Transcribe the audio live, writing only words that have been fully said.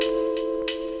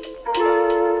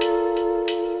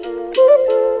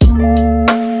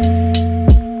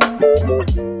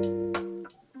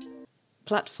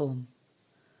Platform.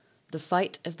 The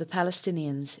fight of the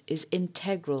Palestinians is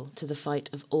integral to the fight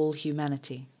of all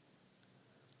humanity.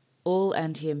 All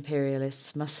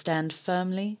anti-imperialists must stand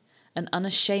firmly and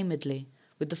unashamedly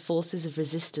with the forces of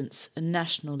resistance and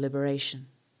national liberation.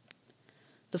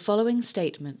 The following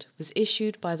statement was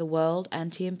issued by the World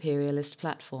Anti-Imperialist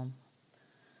Platform.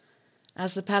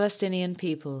 As the Palestinian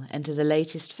people enter the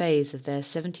latest phase of their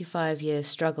 75-year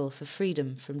struggle for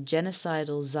freedom from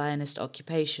genocidal Zionist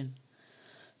occupation,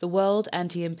 the World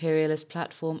Anti-Imperialist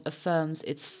Platform affirms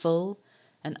its full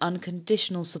and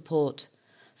unconditional support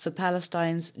for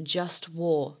Palestine's just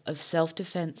war of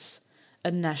self-defense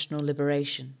and national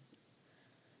liberation.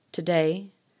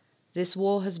 Today, this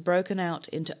war has broken out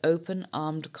into open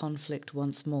armed conflict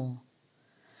once more.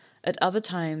 At other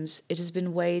times, it has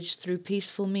been waged through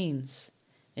peaceful means,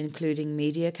 including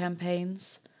media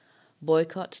campaigns,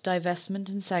 boycott, divestment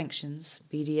and sanctions,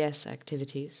 BDS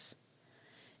activities,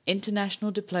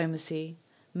 international diplomacy,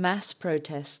 mass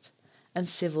protest, and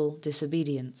civil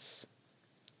disobedience.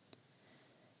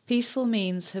 Peaceful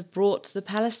means have brought the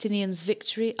Palestinians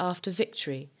victory after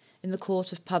victory in the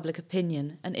court of public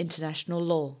opinion and international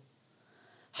law.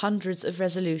 Hundreds of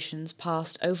resolutions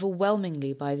passed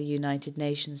overwhelmingly by the United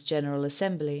Nations General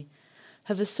Assembly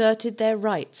have asserted their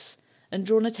rights and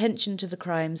drawn attention to the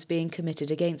crimes being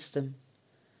committed against them.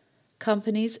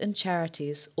 Companies and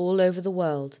charities all over the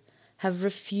world have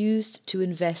refused to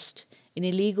invest in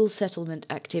illegal settlement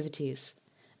activities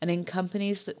and in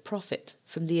companies that profit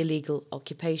from the illegal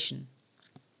occupation.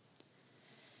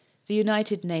 The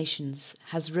United Nations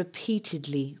has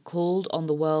repeatedly called on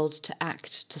the world to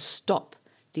act to stop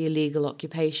the illegal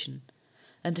occupation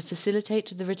and to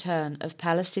facilitate the return of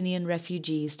Palestinian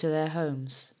refugees to their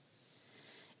homes.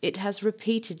 It has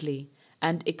repeatedly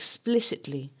and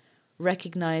explicitly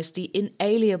recognized the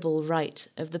inalienable right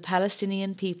of the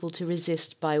Palestinian people to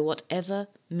resist by whatever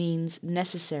means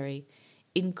necessary,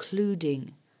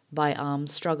 including by armed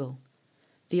struggle,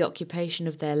 the occupation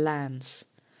of their lands,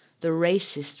 the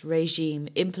racist regime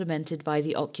implemented by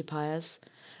the occupiers,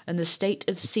 and the state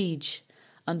of siege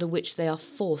under which they are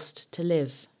forced to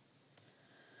live.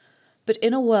 But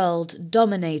in a world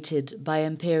dominated by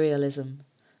imperialism,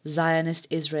 Zionist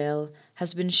Israel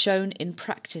has been shown in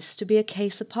practice to be a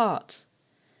case apart.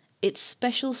 Its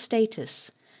special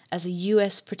status as a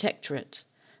US protectorate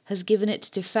has given it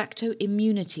de facto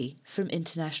immunity from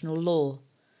international law,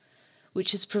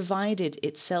 which has provided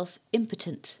itself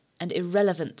impotent and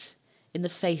irrelevant in the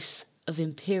face of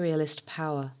imperialist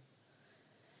power.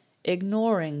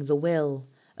 Ignoring the will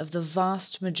of the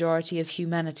vast majority of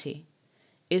humanity,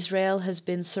 Israel has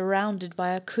been surrounded by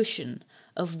a cushion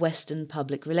of Western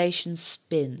public relations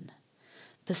spin,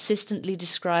 persistently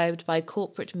described by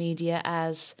corporate media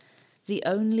as the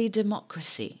only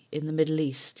democracy in the Middle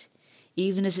East,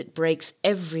 even as it breaks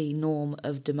every norm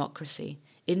of democracy,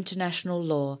 international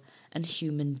law, and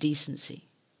human decency.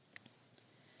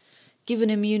 Given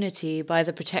immunity by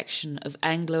the protection of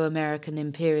Anglo-American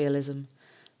imperialism,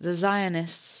 the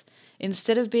Zionists,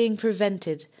 instead of being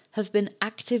prevented, have been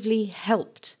actively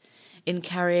helped in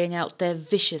carrying out their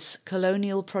vicious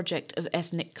colonial project of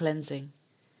ethnic cleansing,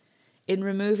 in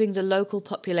removing the local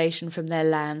population from their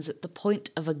lands at the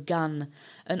point of a gun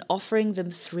and offering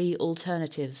them three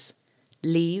alternatives: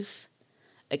 leave,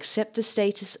 accept the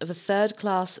status of a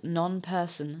third-class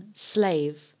non-person,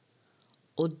 slave,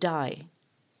 or die.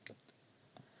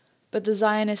 But the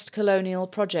Zionist colonial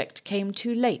project came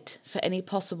too late for any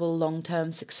possible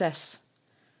long-term success.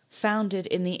 Founded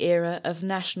in the era of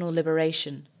national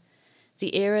liberation,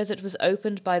 the era that was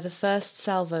opened by the first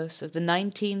salvos of the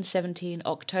 1917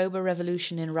 October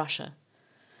Revolution in Russia,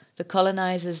 the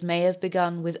colonizers may have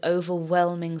begun with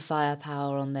overwhelming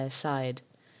firepower on their side,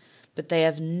 but they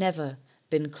have never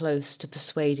been close to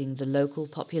persuading the local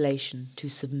population to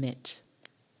submit.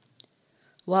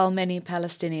 While many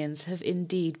Palestinians have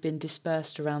indeed been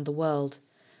dispersed around the world,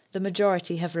 the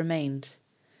majority have remained,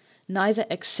 neither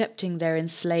accepting their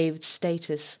enslaved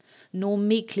status nor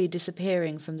meekly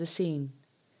disappearing from the scene.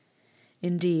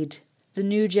 Indeed, the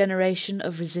new generation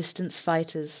of resistance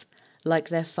fighters, like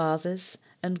their fathers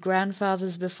and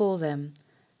grandfathers before them,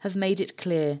 have made it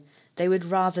clear they would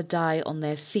rather die on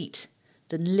their feet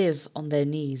than live on their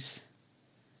knees.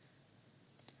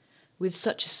 With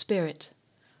such a spirit,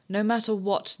 no matter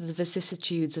what the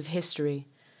vicissitudes of history,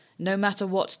 no matter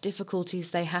what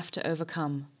difficulties they have to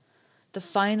overcome, the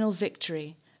final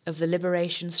victory of the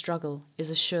liberation struggle is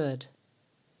assured.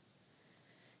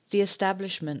 The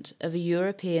establishment of a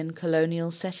European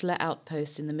colonial settler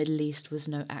outpost in the Middle East was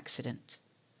no accident.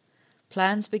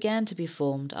 Plans began to be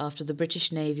formed after the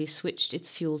British Navy switched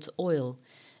its fuel to oil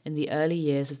in the early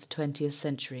years of the 20th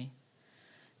century.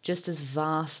 just as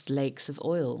vast lakes of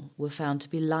oil were found to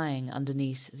be lying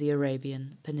underneath the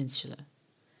Arabian Peninsula.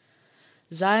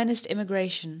 Zionist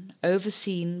immigration,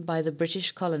 overseen by the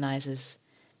British colonizers,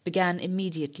 began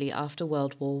immediately after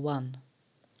World War I.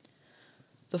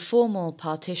 The formal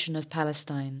partition of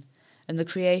Palestine and the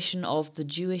creation of the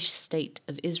Jewish state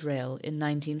of Israel in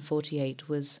 1948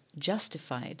 was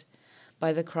justified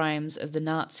by the crimes of the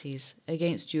Nazis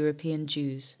against European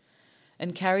Jews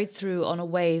and carried through on a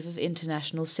wave of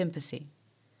international sympathy.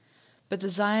 But the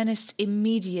Zionists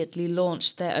immediately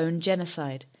launched their own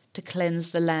genocide to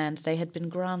cleanse the land they had been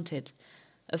granted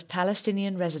of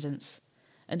Palestinian residents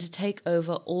and to take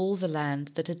over all the land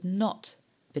that had not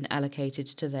been allocated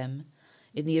to them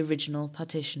in the original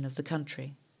partition of the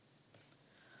country.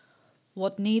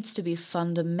 What needs to be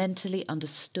fundamentally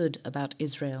understood about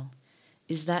Israel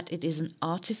is that it is an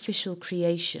artificial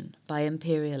creation by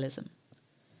imperialism.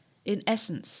 In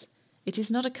essence, it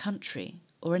is not a country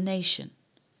or a nation.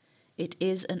 It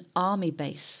is an army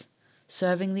base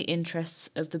serving the interests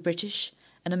of the British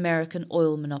and American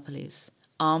oil monopolies,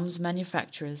 arms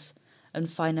manufacturers, and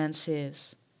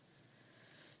financiers.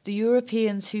 The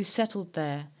Europeans who settled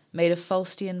there made a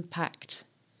Faustian pact.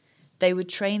 They would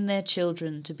train their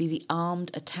children to be the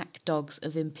armed attack dogs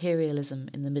of imperialism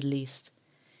in the Middle East,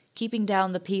 keeping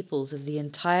down the peoples of the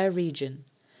entire region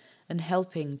and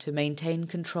helping to maintain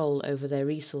control over their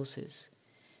resources,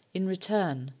 in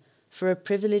return for a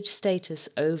privileged status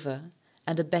over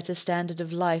and a better standard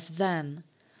of life than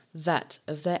that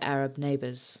of their Arab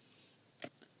neighbours.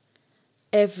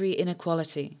 Every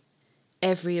inequality,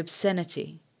 every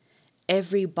obscenity,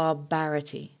 every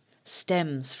barbarity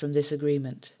stems from this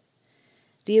agreement.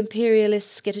 The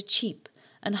imperialists get a cheap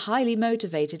and highly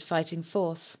motivated fighting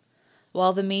force,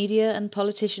 while the media and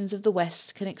politicians of the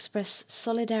West can express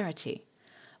solidarity,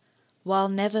 while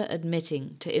never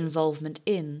admitting to involvement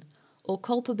in or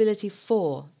culpability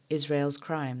for Israel's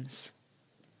crimes.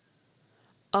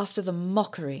 After the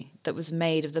mockery that was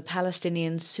made of the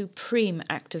Palestinians' supreme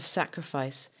act of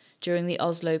sacrifice during the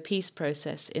Oslo peace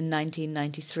process in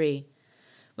 1993,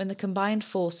 when the combined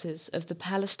forces of the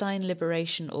Palestine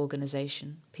Liberation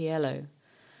Organization, PLO,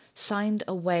 signed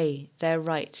away their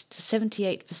right to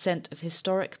 78% of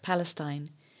historic Palestine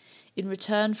in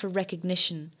return for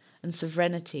recognition and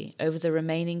sovereignty over the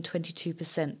remaining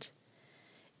 22%,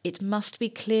 it must be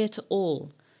clear to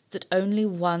all that only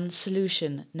one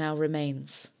solution now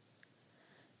remains.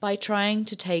 By trying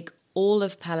to take all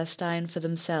of Palestine for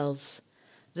themselves,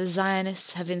 the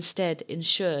Zionists have instead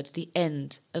ensured the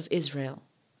end of Israel.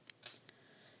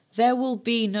 There will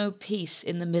be no peace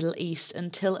in the Middle East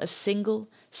until a single,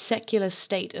 secular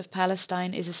state of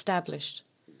Palestine is established,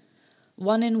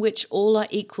 one in which all are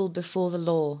equal before the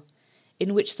law,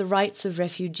 in which the rights of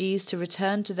refugees to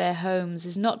return to their homes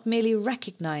is not merely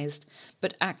recognized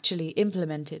but actually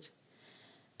implemented,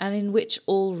 and in which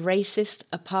all racist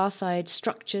apartheid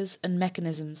structures and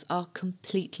mechanisms are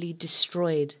completely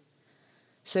destroyed,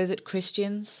 so that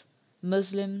Christians,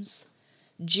 Muslims,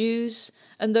 Jews,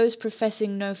 and those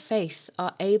professing no faith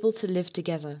are able to live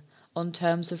together on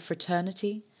terms of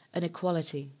fraternity and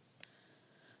equality.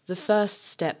 The first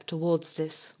step towards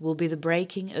this will be the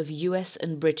breaking of US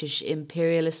and British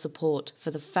imperialist support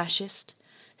for the fascist,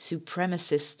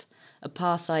 supremacist,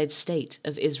 apartheid state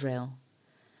of Israel.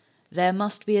 There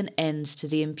must be an end to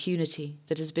the impunity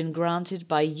that has been granted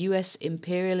by US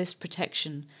imperialist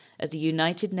protection at the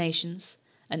United Nations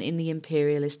and in the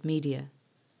imperialist media.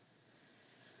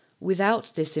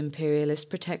 Without this imperialist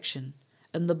protection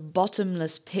and the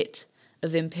bottomless pit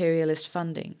of imperialist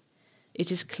funding,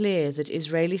 it is clear that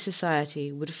Israeli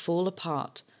society would fall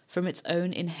apart from its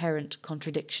own inherent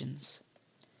contradictions.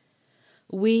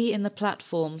 We in the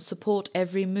platform support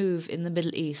every move in the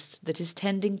Middle East that is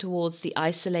tending towards the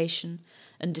isolation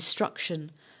and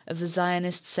destruction of the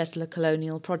Zionist settler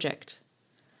colonial project.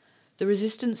 The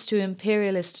resistance to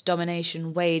imperialist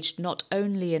domination waged not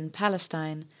only in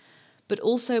Palestine, but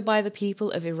also by the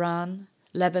people of Iran,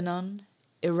 Lebanon,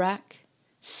 Iraq,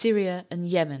 Syria and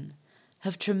Yemen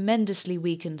have tremendously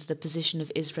weakened the position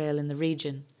of Israel in the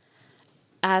region,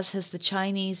 as has the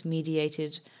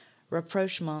Chinese-mediated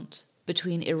rapprochement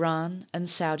between Iran and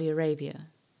Saudi Arabia.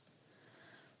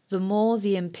 The more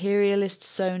the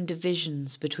imperialist-sown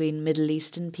divisions between Middle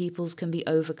Eastern peoples can be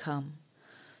overcome,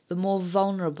 the more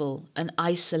vulnerable and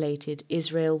isolated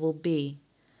Israel will be,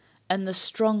 and the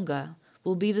stronger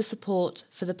will be the support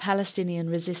for the Palestinian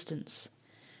resistance,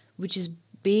 which is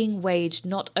being waged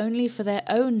not only for their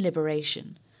own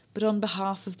liberation, but on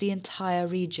behalf of the entire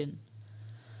region,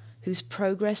 whose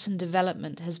progress and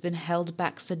development has been held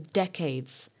back for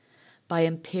decades by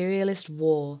imperialist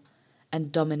war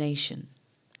and domination.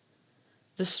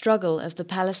 The struggle of the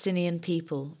Palestinian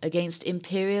people against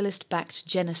imperialist-backed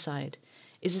genocide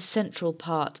is a central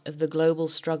part of the global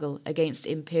struggle against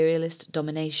imperialist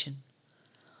domination.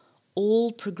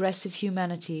 All progressive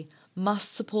humanity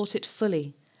must support it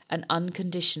fully and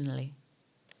unconditionally.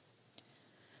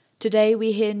 Today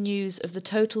we hear news of the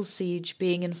total siege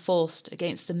being enforced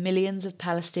against the millions of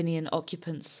Palestinian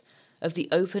occupants of the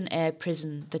open-air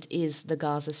prison that is the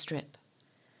Gaza Strip.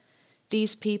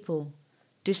 These people,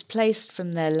 displaced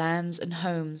from their lands and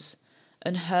homes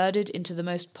and herded into the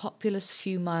most populous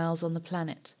few miles on the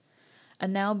planet, are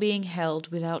now being held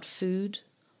without food,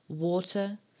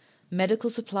 water, medical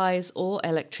supplies or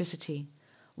electricity,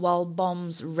 while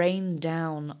bombs rain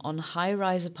down on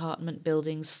high-rise apartment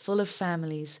buildings full of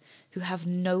families who have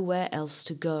nowhere else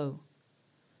to go.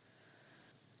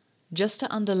 Just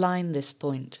to underline this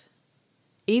point,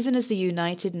 even as the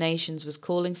United Nations was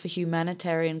calling for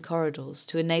humanitarian corridors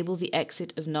to enable the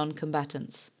exit of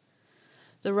non-combatants,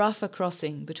 the Rafah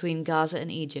crossing between Gaza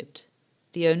and Egypt,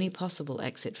 the only possible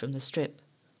exit from the Strip,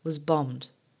 was bombed.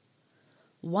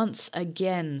 Once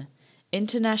again,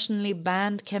 internationally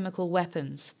banned chemical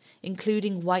weapons,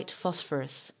 including white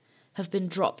phosphorus, have been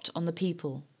dropped on the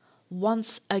people.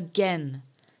 Once again,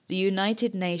 the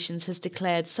United Nations has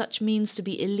declared such means to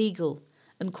be illegal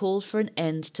and called for an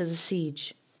end to the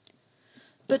siege.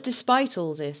 But despite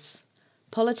all this,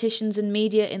 politicians and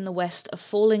media in the West are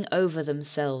falling over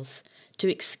themselves to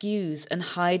excuse and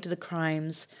hide the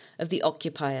crimes of the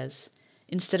occupiers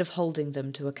instead of holding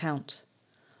them to account.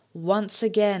 Once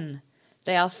again,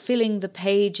 they are filling the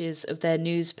pages of their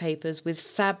newspapers with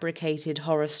fabricated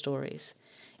horror stories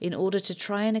in order to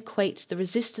try and equate the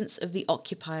resistance of the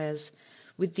occupiers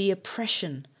with the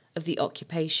oppression of the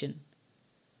occupation.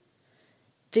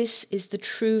 This is the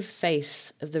true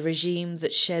face of the regime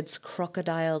that sheds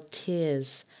crocodile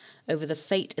tears over the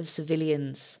fate of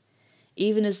civilians,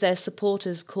 even as their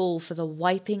supporters call for the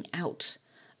wiping out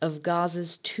of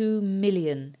Gaza's 2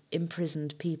 million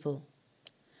imprisoned people.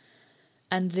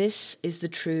 And this is the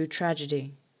true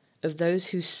tragedy of those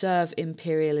who serve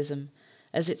imperialism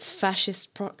as its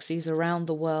fascist proxies around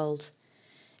the world.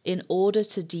 In order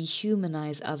to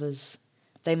dehumanize others,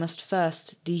 they must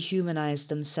first dehumanize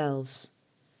themselves.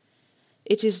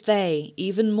 It is they,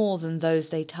 even more than those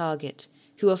they target,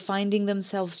 who are finding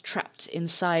themselves trapped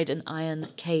inside an iron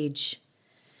cage.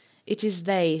 It is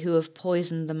they who have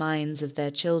poisoned the minds of their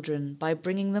children by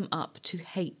bringing them up to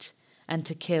hate and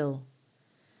to kill,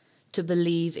 to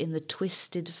believe in the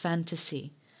twisted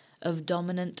fantasy of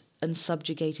dominant and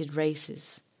subjugated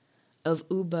races, of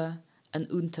Über- and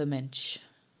Untermensch.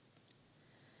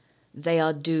 They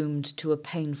are doomed to a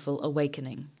painful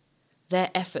awakening. Their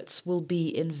efforts will be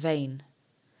in vain.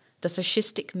 The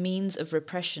fascistic means of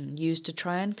repression used to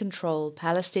try and control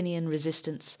Palestinian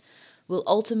resistance will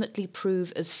ultimately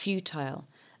prove as futile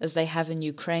as they have in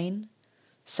Ukraine,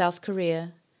 South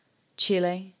Korea,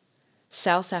 Chile,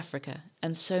 South Africa,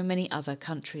 and so many other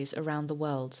countries around the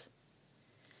world.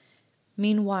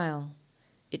 Meanwhile,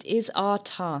 it is our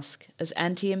task as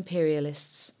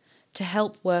anti-imperialists to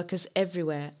help workers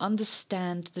everywhere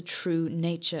understand the true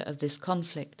nature of this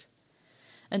conflict,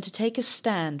 and to take a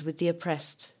stand with the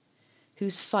oppressed,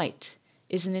 whose fight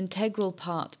is an integral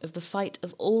part of the fight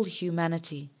of all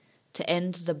humanity to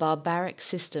end the barbaric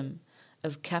system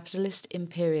of capitalist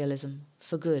imperialism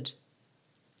for good.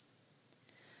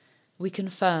 We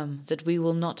confirm that we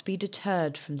will not be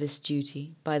deterred from this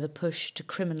duty by the push to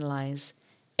criminalize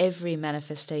every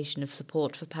manifestation of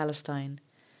support for Palestine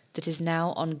that is now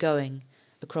ongoing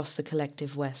across the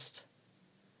collective West.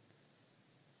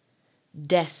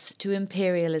 Death to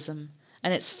imperialism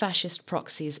and its fascist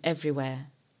proxies everywhere.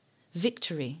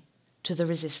 Victory to the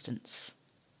resistance.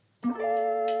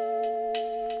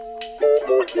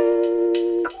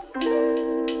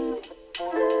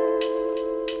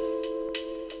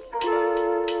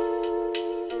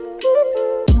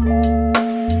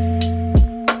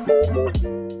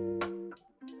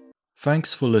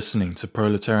 Thanks for listening to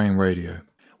Proletarian Radio.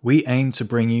 We aim to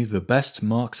bring you the best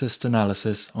Marxist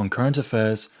analysis on current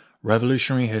affairs,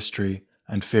 revolutionary history,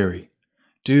 and theory.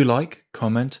 Do like,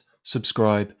 comment,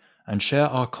 subscribe, and share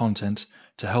our content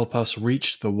to help us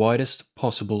reach the widest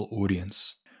possible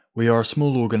audience. We are a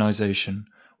small organization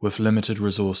with limited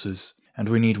resources, and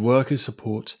we need workers'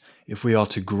 support if we are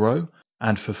to grow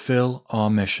and fulfill our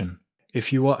mission.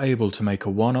 If you are able to make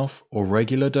a one-off or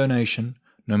regular donation,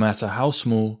 no matter how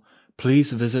small,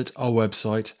 please visit our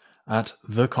website at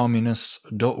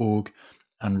thecommunists.org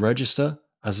and register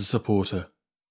as a supporter.